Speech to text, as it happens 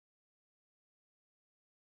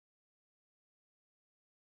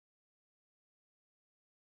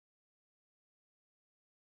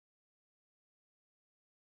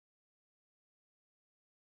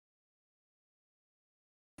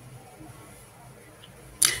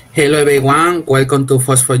Hello everyone, welcome to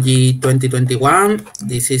FOSS4G 2021.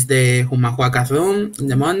 This is the Humahuaca room in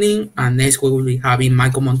the morning, and next we will be having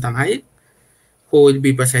Michael Montanari, who will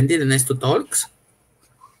be presenting the next two talks.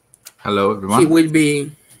 Hello everyone. He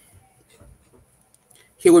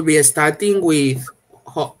will be starting with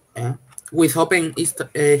open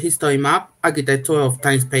history map, architecture of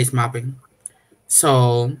time-space mapping.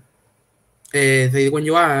 So, ready when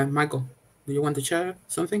you are, Michael. Do you want to share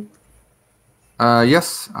something?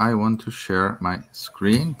 Yes, I want to share my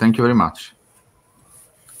screen. Thank you very much.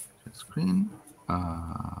 Screen.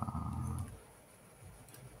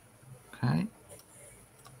 Okay.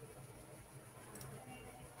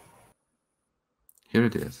 Here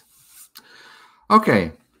it is.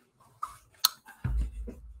 Okay.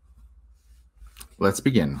 Let's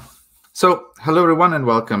begin. So, hello everyone and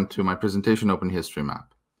welcome to my presentation, Open History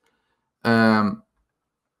Map.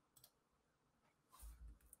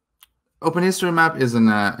 Open History Map is an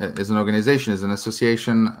organization, is an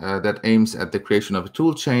association that aims at the creation of a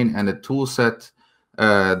tool chain and a tool set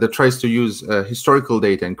that tries to use historical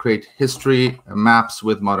data and create history maps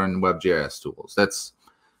with modern WebGIS tools. That's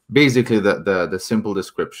basically the simple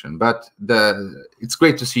description. But it's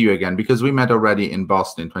great to see you again, because we met already in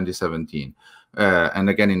Boston in 2017, and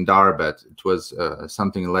again in Darbet. It was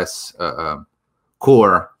something less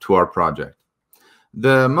core to our project.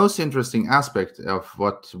 The most interesting aspect of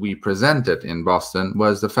what we presented in Boston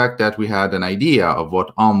was the fact that we had an idea of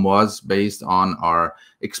what OM was based on our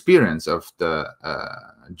experience of the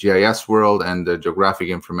GIS world and the geographic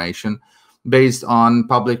information, based on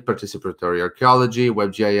public participatory archaeology,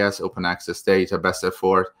 WebGIS, open access data, best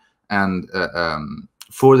effort, and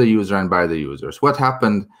for the user and by the users. What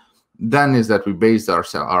happened then is that we based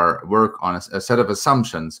our work on a set of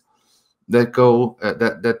assumptions that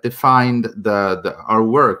that defined our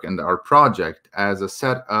work and our project as a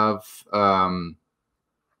set of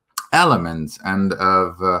elements and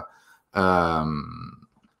of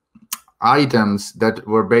items that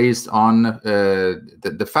were based on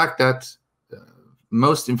the fact that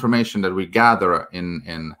most information that we gather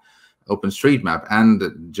in OpenStreetMap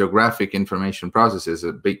and geographic information processes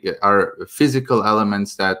are physical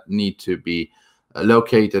elements that need to be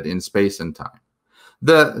located in space and time.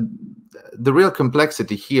 The real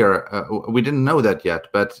complexity here, we didn't know that yet,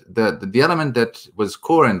 but the element that was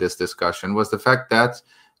core in this discussion was the fact that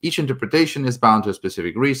each interpretation is bound to a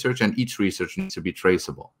specific research, and each research needs to be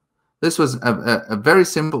traceable. This was a very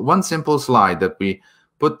simple, one simple slide that we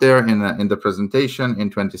put there in the presentation in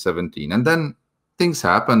 2017. And then things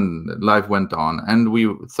happened, life went on, and we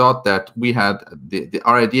thought that we had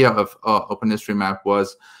our idea of Open History Map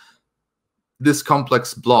was this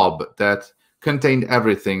complex blob that contained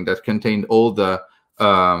everything, that contained all the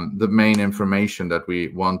main information that we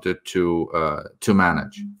wanted to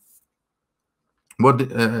manage. What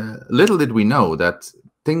little did we know that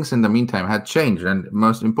things in the meantime had changed, and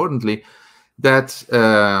most importantly, that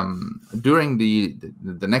during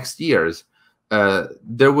the next years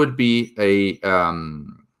there would be a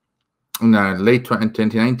in late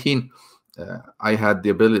 2019. I had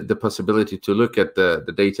the possibility to look at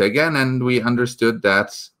the data again, and we understood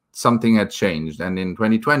that something had changed. And in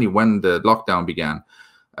 2020, when the lockdown began,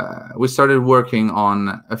 we started working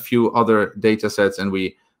on a few other data sets, and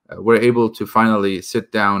we were able to finally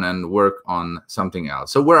sit down and work on something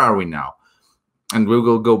else. So where are we now? And we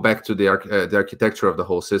will go back to the architecture of the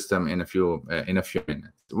whole system in a few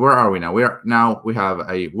minutes. Where are we now? We have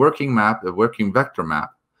a working map, a working vector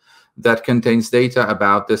map that contains data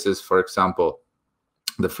about, this is, for example,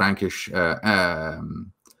 the Frankish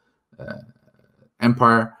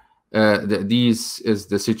Empire. This is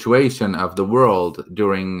the situation of the world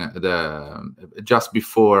during just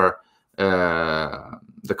before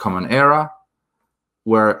the Common Era,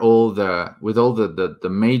 where with all the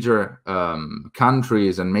major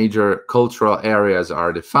countries and major cultural areas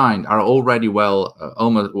are already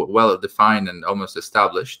almost well defined and almost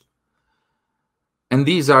established. And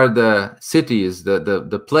these are the cities,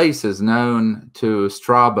 the places known to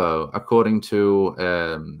Strabo according to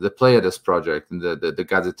the Pleiades project and the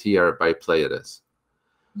Gazetteer by Pleiades.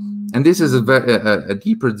 And this is a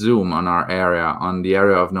deeper zoom on our area, on the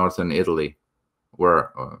area of northern Italy,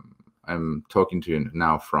 where I'm talking to you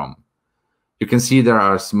now from. You can see there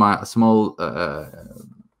are small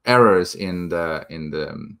errors in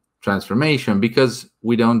the transformation, because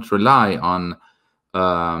we don't rely on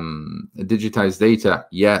digitized data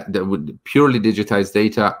yet, that would purely digitized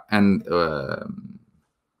data and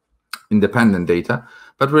independent data,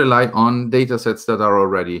 but rely on data sets that are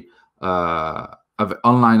already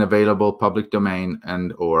online available, public domain,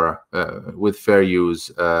 and or with fair use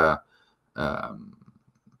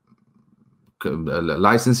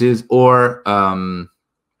licenses, or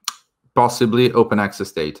possibly open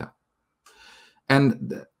access data.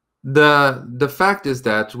 And the fact is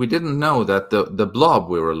that we didn't know that the blob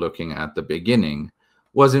we were looking at the beginning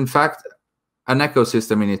was in fact an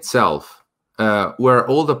ecosystem in itself, where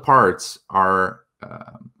all the parts are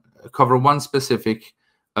cover one specific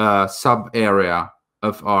sub area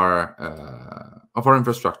of our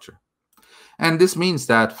infrastructure. And this means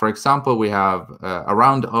that, for example, we have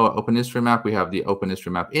around openhistorymap, we have the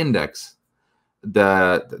openhistorymap index,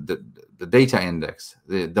 the data index,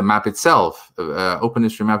 the map itself,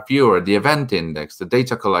 openhistorymap viewer, the event index, the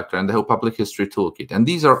data collector, and the whole public history toolkit. And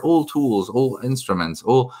these are all tools, all instruments,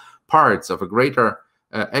 all parts of a greater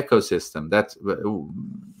ecosystem that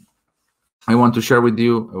I want to share with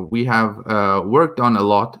you. We have worked on a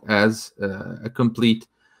lot as a complete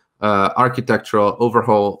architectural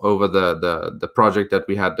overhaul over the project that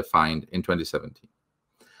we had defined in 2017.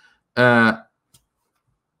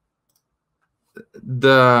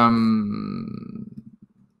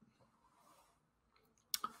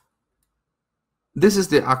 This is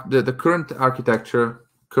the current architecture,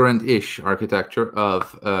 current-ish architecture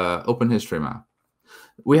of openhistorymap.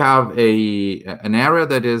 We have an area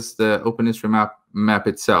that is the openhistorymap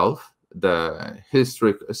itself, the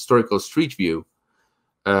historical street view,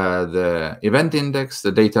 the event index,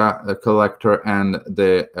 the data collector, and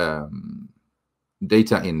the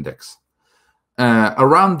data index.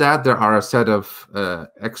 Around that, there are a set of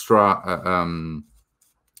extra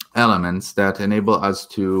elements that enable us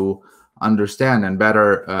to understand and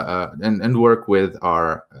better and work with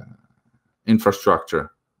our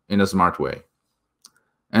infrastructure in a smart way,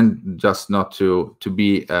 and just not to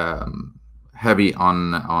be heavy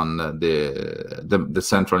on the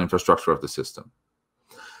central infrastructure of the system.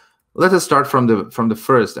 Let us start from the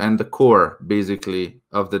first and the core, basically,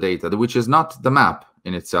 of the data, which is not the map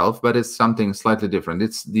in itself, but it's something slightly different.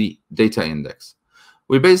 It's the data index.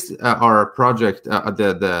 We based our project,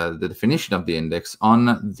 the definition of the index,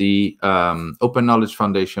 on the Open Knowledge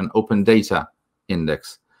Foundation Open Data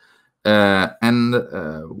Index. And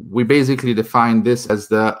we basically defined this as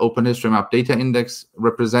the openhistorymap data index,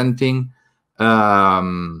 representing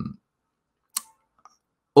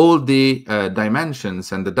all the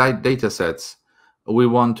dimensions and the data sets we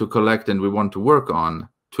want to collect and we want to work on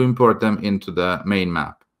to import them into the main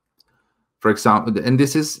map. For example, and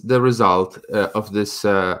this is the result of this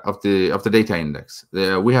of the data index.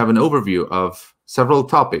 We have an overview of several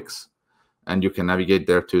topics, and you can navigate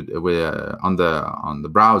there to on the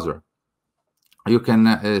browser. You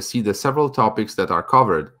can see the several topics that are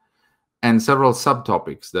covered, and several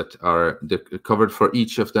subtopics that are covered for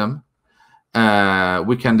each of them.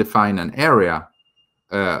 We can define an area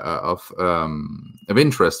of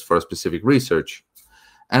interest for a specific research,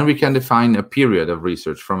 and we can define a period of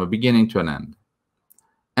research from a beginning to an end.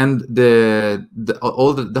 And the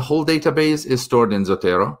whole database is stored in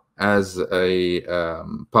Zotero as a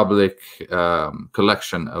public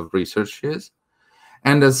collection of researches.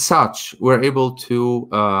 And as such, we're able to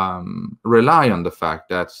rely on the fact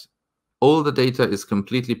that all the data is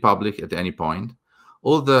completely public at any point.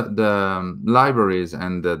 All the libraries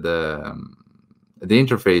and the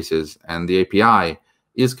interfaces and the API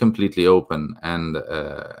is completely open and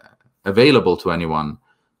available to anyone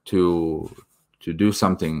to do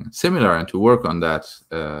something similar and to work on that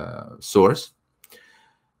source.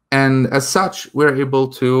 And as such, we're able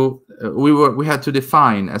to we had to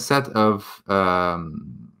define a set of a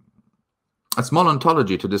small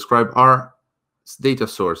ontology to describe our data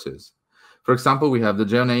sources. For example, we have the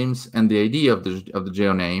geonames and the ID of the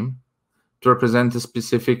geoname to represent a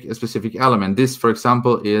specific element. This, for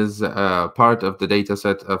example, is part of the data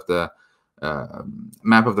set of the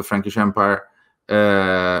map of the Frankish Empire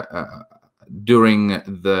during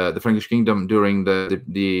the Frankish Kingdom during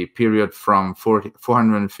the period from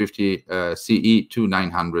 450 CE to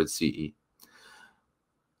 900 CE.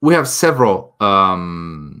 We have several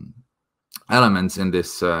elements in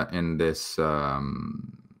this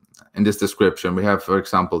description. We have, for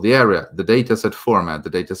example, the area, the dataset format, the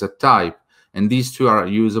dataset type, and these two are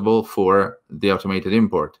usable for the automated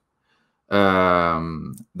import.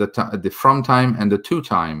 The from time and the to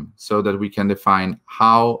time, so that we can define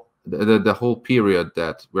how the whole period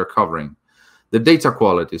that we're covering. The data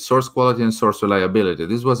quality, source quality, and source reliability.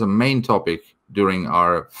 This was a main topic during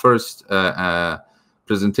our first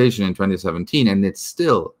presentation in 2017, and it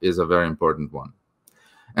still is a very important one.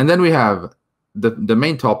 And then we have the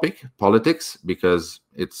main topic, politics, because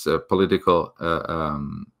it's a political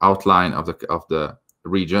outline of the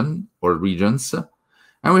region or regions,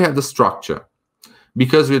 and we have the structure.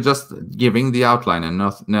 because we're just giving the outline and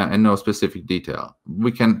no specific detail.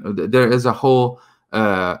 There is a whole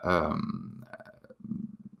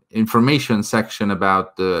information section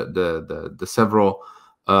about the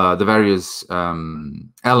various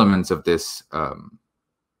elements of this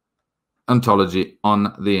ontology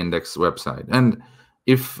on the index website. And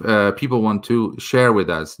if people want to share with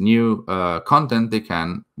us new content, they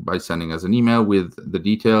can by sending us an email with the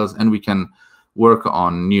details, and we can work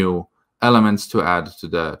on new elements to add to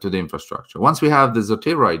the infrastructure. Once we have the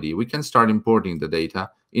Zotero ID, we can start importing the data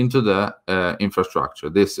into the infrastructure.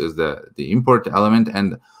 This is the import element,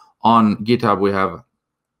 and on GitHub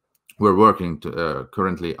we're working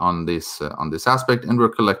currently on this aspect, and we're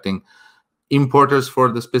collecting importers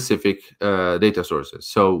for the specific data sources,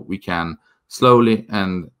 so we can slowly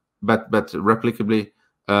but replicably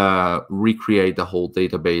recreate the whole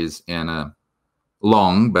database in a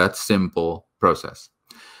long but simple process.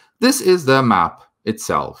 This is the map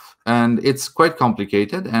itself, and it's quite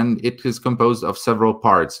complicated, and it is composed of several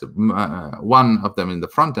parts. One of them in the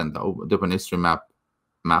front end, the openhistorymap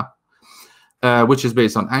map, which is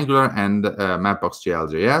based on Angular and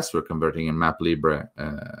Mapbox.jl.js. We're converting in MapLibre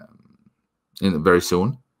very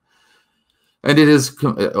soon. And it is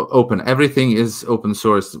open. Everything is open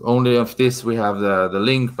source. Only of this we have the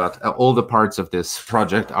link, but all the parts of this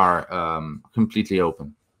project are completely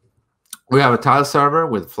open. We have a tile server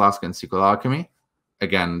with Flask and SQL Alchemy.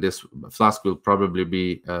 Again, this Flask will probably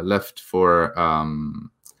be left for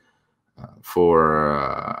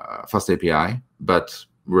FastAPI, but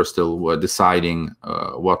we're still deciding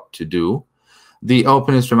what to do. The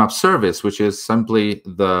openhistorymap service, which is simply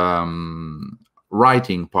the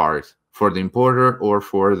writing part for the importer or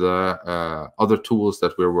for the other tools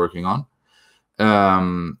that we're working on,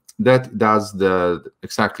 that does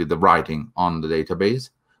exactly the writing on the database,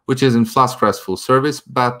 which is in Flask RESTful service,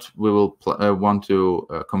 but we will want to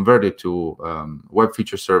convert it to Web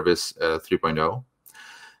Feature Service 3.0.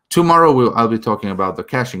 Tomorrow I'll be talking about the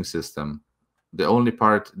caching system. The only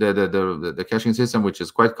part, the caching system, which is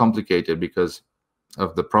quite complicated because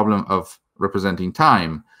of the problem of representing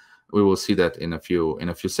time. We will see that in a few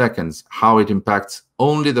seconds, how it impacts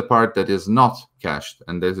only the part that is not cached,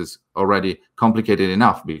 and this is already complicated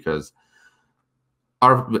enough because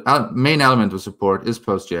our main element of support is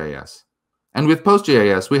PostGIS, and with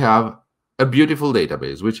PostGIS we have a beautiful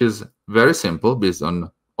database which is very simple, based on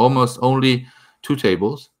almost only two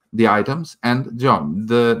tables: the items and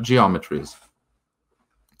the geometries.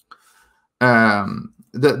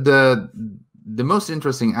 The most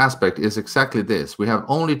interesting aspect is exactly this. We have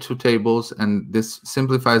only two tables, and this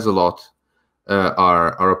simplifies a lot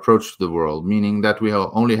our approach to the world, meaning that we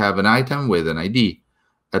only have an item with an ID.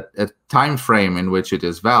 A time frame in which it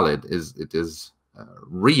is valid is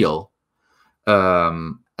real,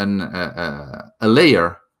 and a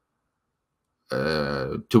layer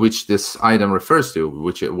to which this item refers to,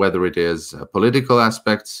 whether it is political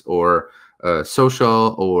aspects or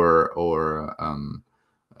social or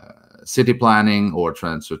city planning or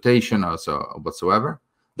transportation or so whatsoever.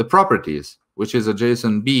 The properties, which is a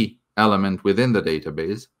JSON-B element within the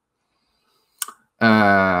database,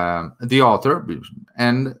 the author,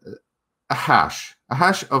 and a hash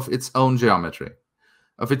of its own geometry,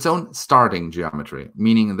 of its own starting geometry,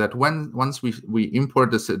 meaning that once we import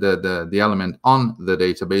the element on the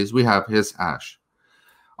database, we have his hash.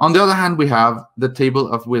 On the other hand, we have the table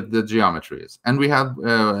with the geometries, and we have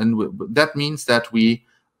that means that we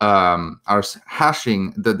are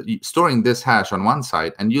storing this hash on one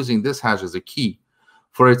side and using this hash as a key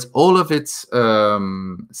for all of its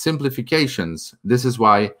simplifications. This is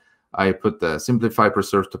why I put the simplify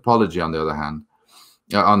preserve topology on the other hand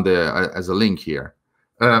as a link here.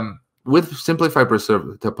 With simplify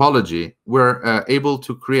preserve topology, we're able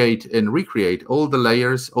to create and recreate all the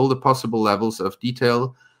layers, all the possible levels of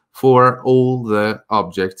detail for all the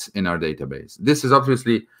objects in our database. This is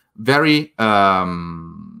obviously very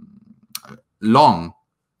long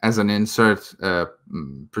as an insert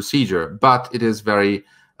procedure, but it is very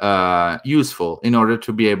useful in order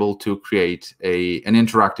to be able to create an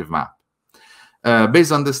interactive map.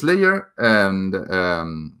 Based on this layer, and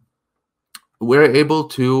we're able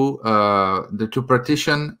to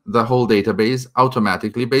partition the whole database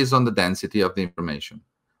automatically based on the density of the information.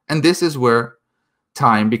 And this is where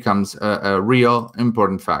time becomes a real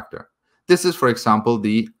important factor. This is, for example,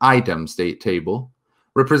 the items table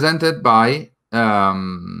represented by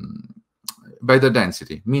the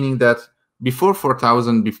density, meaning that before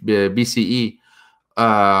 4000 BCE,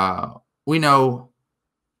 we know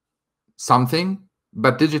something,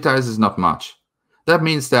 but digitize is not much. That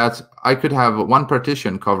means that I could have one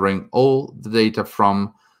partition covering all the data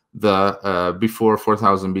from the before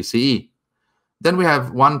 4000 BCE. Then we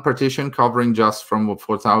have one partition covering just from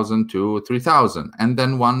 4000 to 3000, and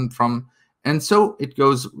then one from, and so it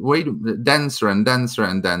goes way denser and denser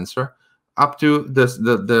and denser up to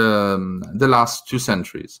the last 2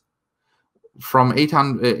 centuries. From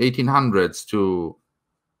 1800s to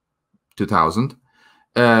 2000,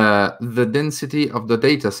 the density of the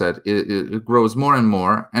data set it grows more and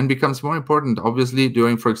more and becomes more important, obviously,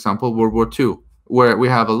 during, for example, World War II, where we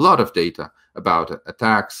have a lot of data about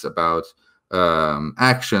attacks, about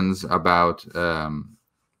actions, about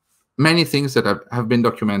many things that have been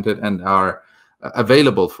documented and are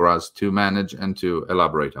available for us to manage and to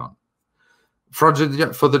elaborate on. For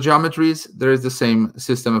the geometries, there is the same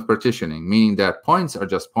system of partitioning, meaning that points are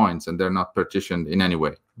just points and they're not partitioned in any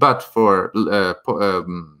way. But for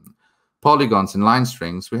polygons and line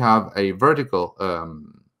strings, we have a vertical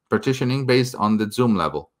partitioning based on the zoom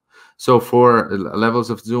level. So for levels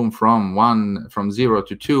of zoom from 0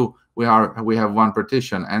 to 2, we have one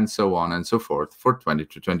partition, and so on and so forth for 20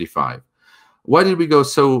 to 25. Why did we go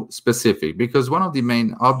so specific? Because one of the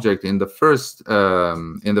main objects in the first draft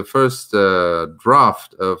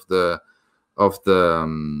of the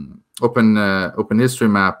Open History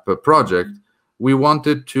Map project, we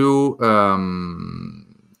wanted to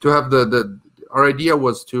have our idea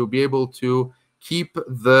was to be able to keep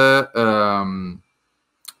the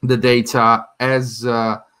data as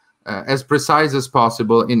precise as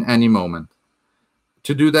possible in any moment.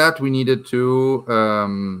 To do that, we needed to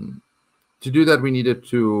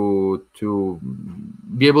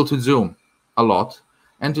be able to zoom a lot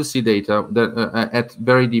and to see data that at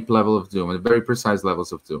very deep level of zoom, at very precise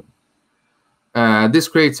levels of zoom. This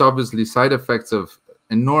creates obviously side effects of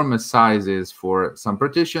enormous sizes for some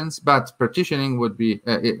partitions, but partitioning would be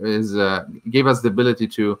gave us the ability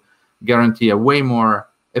to guarantee a way more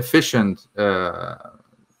efficient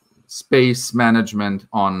space management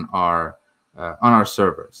on our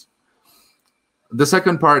servers. The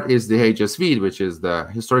second part is the HSV, which is the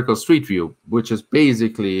historical street view, which is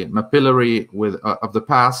basically mapillary of the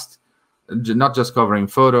past, not just covering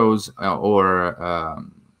photos or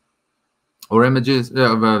images,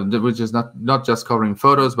 which is not just covering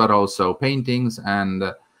photos, but also paintings and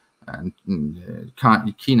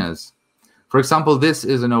kinas. For example, this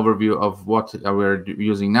is an overview of what we're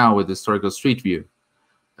using now with historical street view.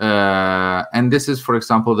 And this is, for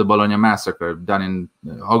example, the Bologna massacre done in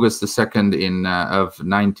August the 2nd of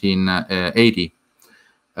 1980.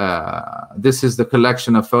 This is the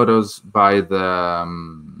collection of photos by the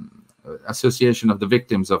Association of the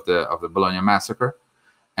Victims of the Bologna massacre,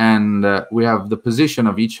 and we have the position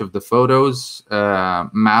of each of the photos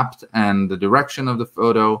mapped and the direction of the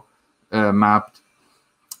photo mapped.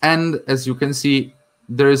 And as you can see,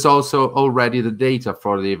 there is also already the data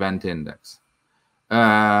for the event index.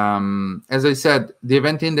 As I said, the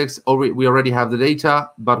event index, we already have the data,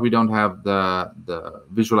 but we don't have the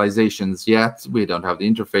visualizations yet. We don't have the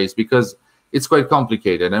interface because it's quite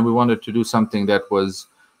complicated, and we wanted to do something that was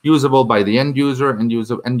usable by the end user and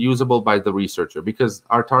usable by the researcher, because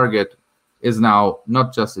our target is now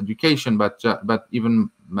not just education, but even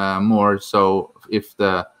more so,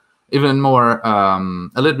 a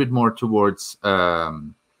little bit more towards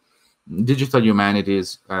digital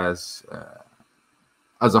humanities as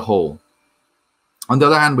a whole. On the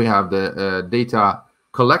other hand, we have the data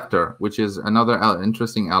collector, which is another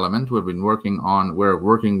interesting element we've been working on. We're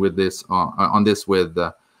working with this on this with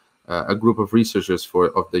a group of researchers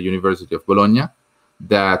of the University of Bologna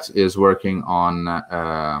that is working on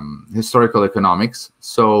historical economics.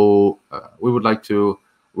 So we would like to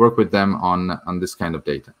work with them on this kind of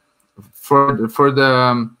data. For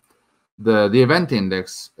the event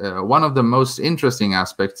index, one of the most interesting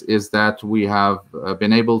aspects is that we have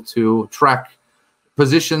been able to track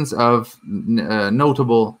positions of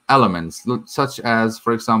notable elements, such as,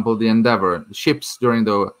 for example, the Endeavour ships during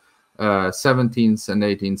the 17th and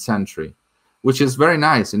 18th century, which is very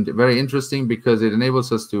nice and very interesting because it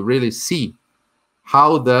enables us to really see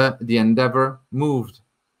how the Endeavour moved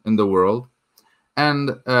in the world,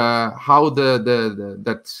 and how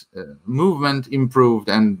that movement improved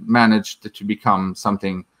and managed to become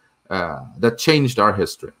something that changed our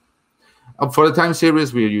history. For the time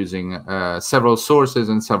series, we are using several sources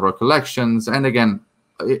and several collections, and again,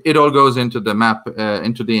 it all goes into the map,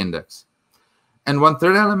 into the index. And one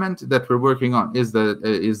third element that we're working on is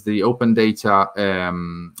the open data,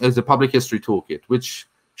 is the public history toolkit, which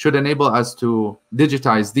should enable us to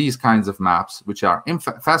digitize these kinds of maps, which are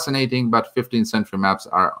fascinating, but 15th century maps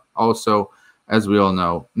are also, as we all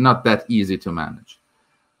know, not that easy to manage.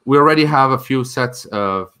 We already have a few sets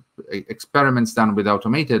of experiments done with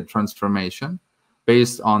automated transformation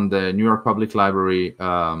based on the New York Public Library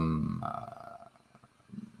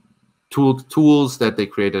tools that they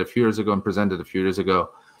created a few years ago and presented a few years ago,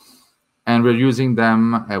 and we're using them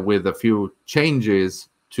with a few changes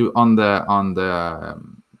to on the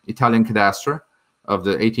Italian cadastre of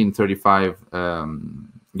the 1835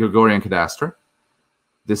 Gregorian cadastre.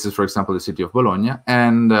 This is, for example, the city of Bologna,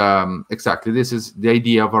 and exactly this is the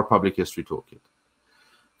idea of our public history toolkit.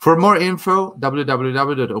 For more info,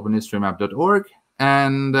 www.openhistorymap.org,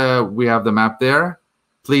 and we have the map there.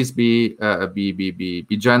 Please be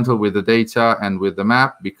gentle with the data and with the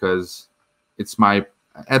map, because it's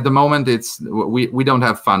at the moment we don't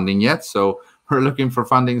have funding yet, so we're looking for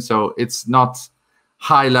funding. So it's not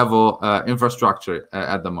high level infrastructure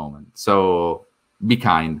at the moment. So be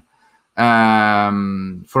kind.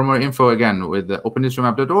 For more info, again, with the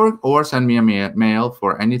openhistorymap.org, or send me a mail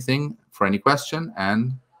for anything, for any question.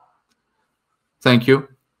 And thank you.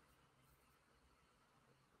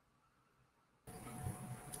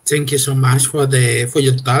 Thank you so much for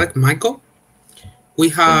your talk, Michael. We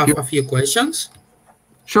have a few questions.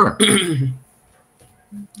 Sure.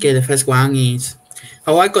 Okay, the first one is,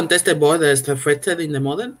 how are contested borders reflected in the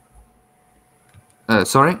model?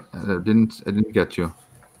 Sorry, I didn't get you.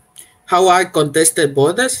 How are contested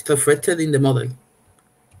borders reflected in the model?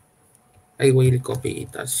 I will copy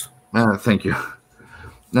it as. Thank you.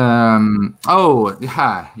 Oh,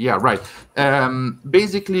 yeah, right.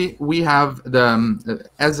 Basically, we have the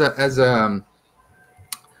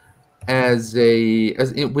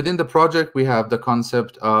within the project, we have the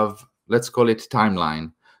concept of, let's call it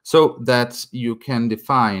timeline, so that you can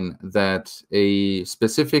define that a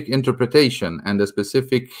specific interpretation and a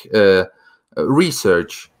specific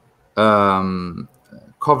research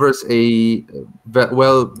covers a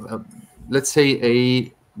let's say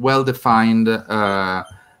a well-defined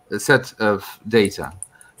set of data.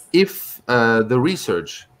 If the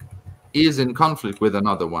research is in conflict with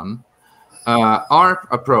another one, our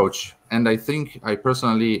approach, and I think I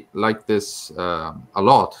personally like this a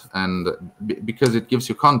lot, and because it gives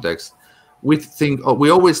you context, we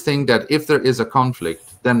always think that if there is a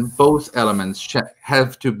conflict, then both elements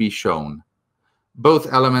have to be shown.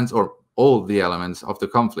 Both elements, or all the elements of the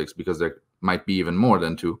conflicts, because there might be even more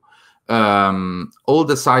than two. All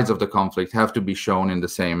the sides of the conflict have to be shown in the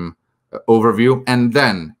same overview, and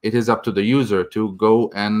then it is up to the user to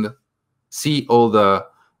go and see all the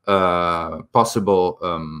possible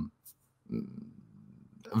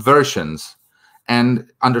versions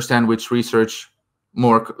and understand which research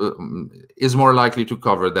is more likely to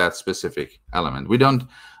cover that specific element. We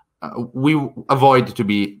avoid to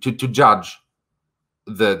judge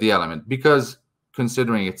the element, because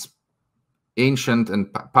considering its ancient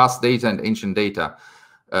and past data and ancient data,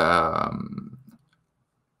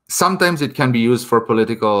 sometimes it can be used for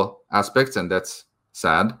political aspects, and that's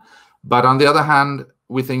sad. But on the other hand,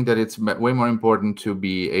 we think that it's way more important to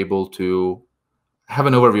be able to have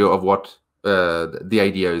an overview of what the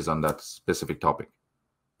idea is on that specific topic.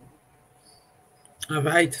 All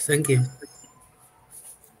right, thank you.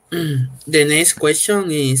 The next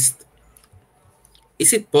question is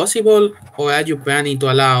it possible, or are you planning to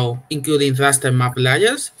allow including raster map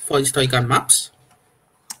layers for historical maps?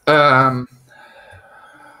 The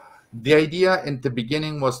idea in the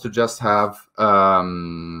beginning was to just have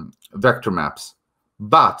vector maps,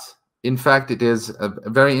 but in fact it is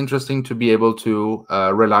very interesting to be able to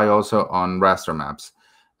rely also on raster maps.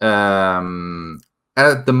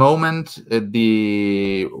 At the moment,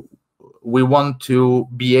 we want to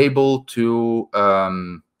be able to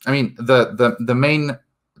I mean, the main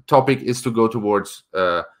topic is to go towards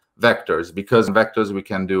vectors, because in vectors we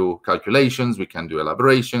can do calculations, we can do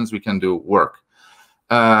elaborations, we can do work.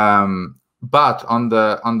 But on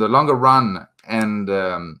the longer run, and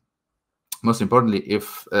most importantly,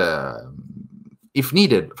 if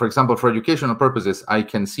needed, for example, for educational purposes,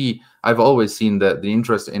 I've always seen the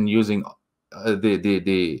interest in using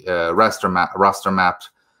the raster map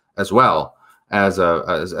as well as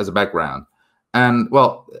a background. And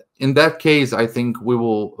well, in that case, I think we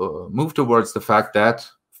will move towards the fact that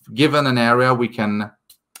given an area, we can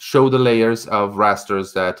show the layers of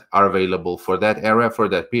rasters that are available for that area for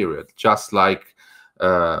that period, just like,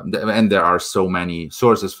 and there are so many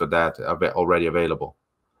sources for that already available,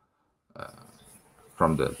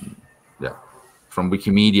 from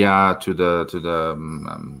Wikimedia to the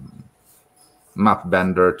Map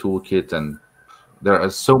Bender toolkit, and there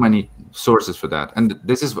are so many sources for that. And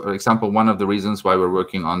this is, for example, one of the reasons why we're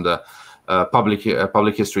working on the public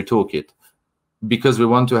history toolkit, because we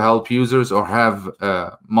want to help users or have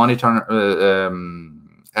monitor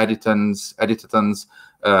editathons,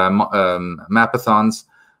 mapathons,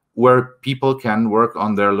 where people can work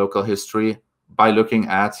on their local history by looking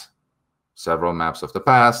at several maps of the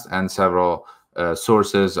past and several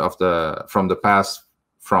sources from the past,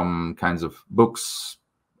 from kinds of books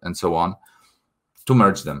and so on, to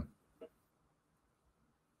merge them.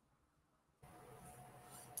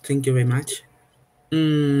 Thank you very much.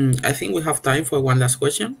 I think we have time for one last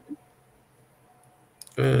question.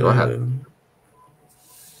 Go ahead.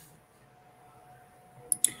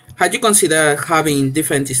 Had you considered having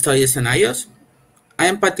different historical scenarios? I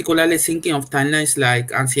am particularly thinking of timelines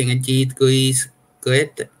like ancient Egypt, Greece,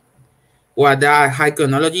 Crete, where there are high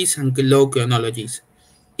chronologies and low chronologies,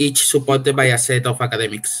 each supported by a set of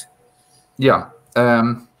academics. Yeah.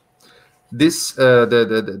 This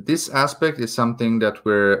aspect is something that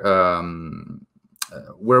we're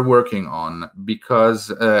working on,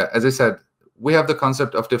 because as I said, we have the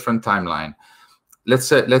concept of different timeline. Let's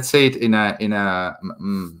say it in a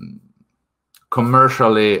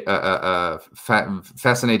commercially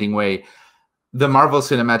fascinating way. The Marvel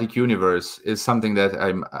Cinematic Universe is something that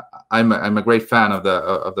I'm a great fan of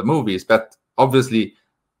the movies, but obviously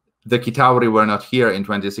the Kitauri were not here in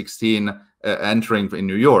 2016 entering in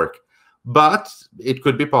New York. But it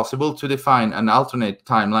could be possible to define an alternate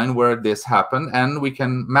timeline where this happened, and we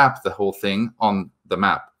can map the whole thing on the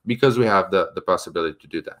map, because we have the possibility to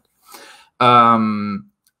do that.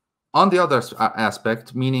 On the other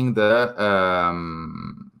aspect, meaning the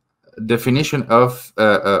definition of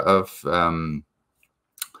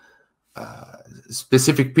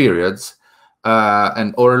specific periods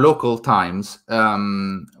or local times,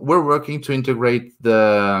 we're working to integrate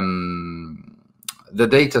the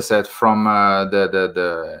data set from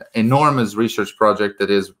the enormous research project that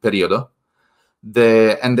is Periodo.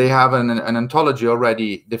 And they have an ontology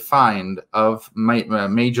already defined of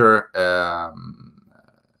major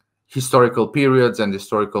historical periods and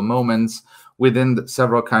historical moments within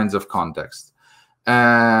several kinds of contexts.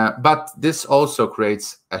 But this also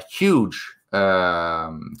creates a huge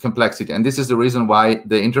complexity, and this is the reason why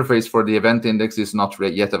the interface for the event index is not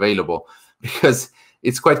yet available, because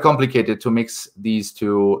it's quite complicated to mix these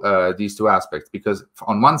two aspects. Because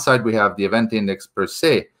on one side we have the event index per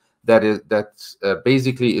se, that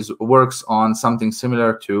basically works on something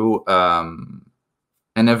similar to an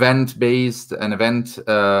event.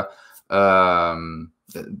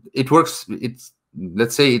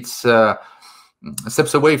 Let's say it's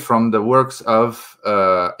steps away from the works of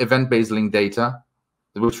event-based link data,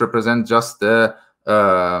 which represent just the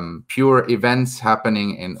pure events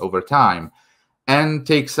happening over time, and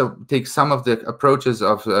take some of the approaches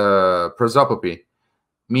of prosopopy,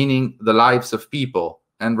 meaning the lives of people,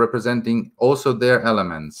 and representing also their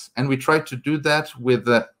elements. And we try to do that with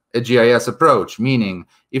a GIS approach, meaning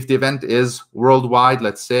if the event is worldwide,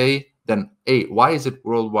 let's say, then why is it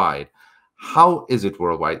worldwide? How is it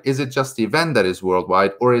worldwide? Is it just the event that is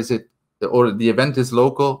worldwide, or the event is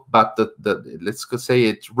local, but let's say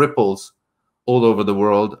it ripples all over the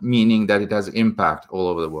world, meaning that it has impact all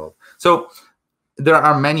over the world? So there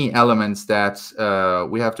are many elements that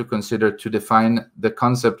we have to consider to define the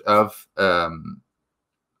concept of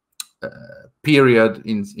period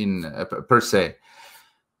per se.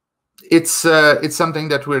 It's something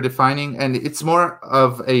that we're defining, and it's more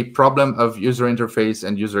of a problem of user interface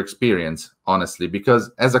and user experience, honestly, because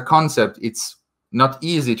as a concept, it's not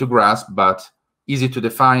easy to grasp, but easy to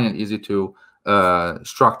define and easy to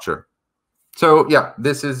structure. So yeah,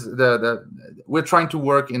 this is we're trying to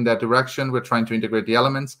work in that direction. We're trying to integrate the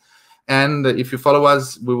elements, and if you follow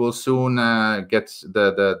us, we will soon get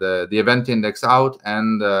the event index out,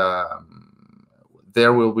 and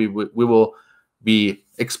there we will be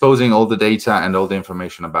exposing all the data and all the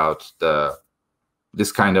information about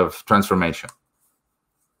this kind of transformation.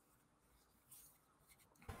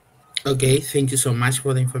 Okay, thank you so much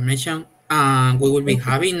for the information. We will be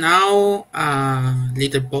having now a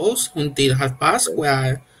little pause until 30:30,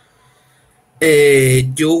 where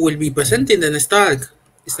you will be presenting the next talk.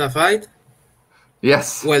 Is that right?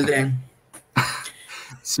 Yes. Well then.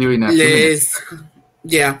 See you in a few minutes.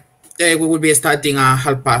 Yeah. We will be starting at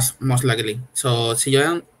 30:30, most likely. So see you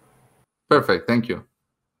then. Perfect. Thank you.